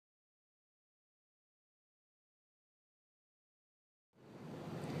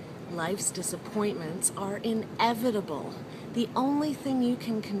Life's disappointments are inevitable. The only thing you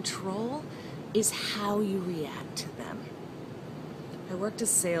can control is how you react to them. I worked a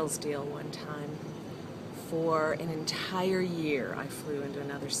sales deal one time. For an entire year, I flew into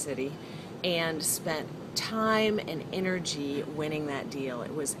another city and spent time and energy winning that deal.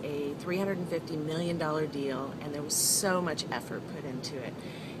 It was a $350 million deal, and there was so much effort put into it.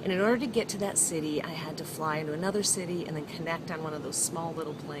 And in order to get to that city, I had to fly into another city and then connect on one of those small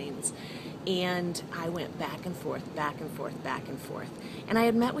little planes. And I went back and forth, back and forth, back and forth. And I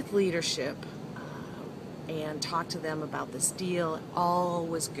had met with leadership and talked to them about this deal. All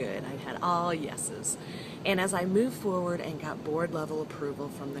was good. I had all yeses. And as I moved forward and got board level approval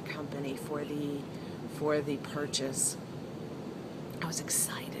from the company for the purchase, I was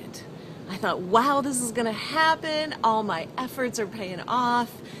excited. I thought, wow, this is going to happen. All my efforts are paying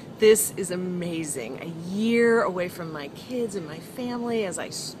off. This is amazing. A year away from my kids and my family as I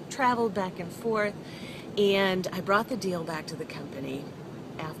traveled back and forth. And I brought the deal back to the company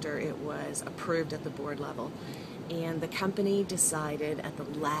after it was approved at the board level. And the company decided at the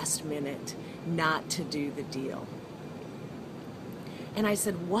last minute not to do the deal. And I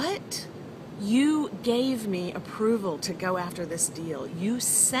said, what? You gave me approval to go after this deal. You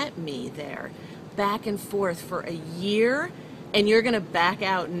sent me there back and forth for a year, and you're going to back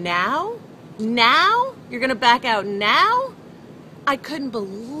out now? Now? You're going to back out now? I couldn't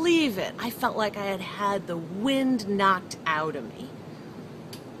believe it. I felt like I had had the wind knocked out of me.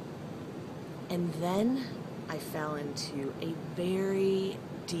 And then I fell into a very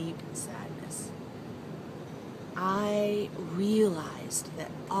deep sadness. I realized that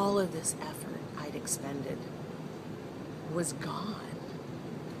all of this effort I'd expended was gone,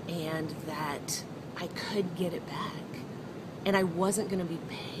 and that I could get it back, and I wasn't going to be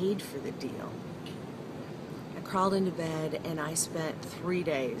paid for the deal. I crawled into bed, and I spent 3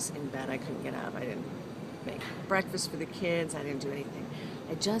 days in bed. I couldn't get up. I didn't make breakfast for the kids. I didn't do anything.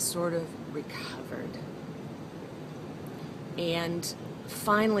 I just sort of recovered. And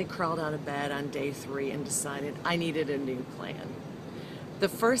finally crawled out of bed on day 3 and decided I needed a new plan. The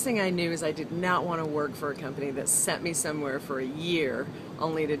first thing I knew is I did not want to work for a company that sent me somewhere for a year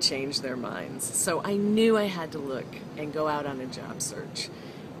only to change their minds. So I knew I had to look and go out on a job search.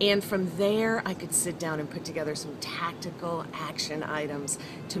 And from there, I could sit down and put together some tactical action items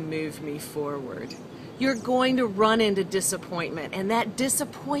to move me forward. You're going to run into disappointment, and that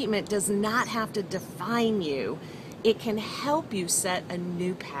disappointment does not have to define you. It can help you set a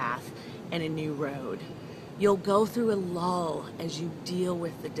new path and a new road. You'll go through a lull as you deal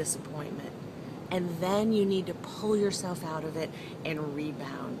with the disappointment, and then you need to pull yourself out of it and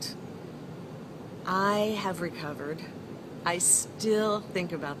rebound. I have recovered. I still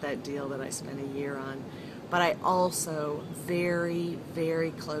think about that deal that I spent a year on, but I also very,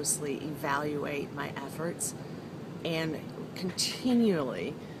 very closely evaluate my efforts and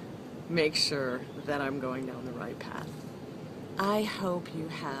continually make sure that I'm going down the right path. I hope you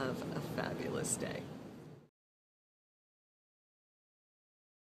have a fabulous day.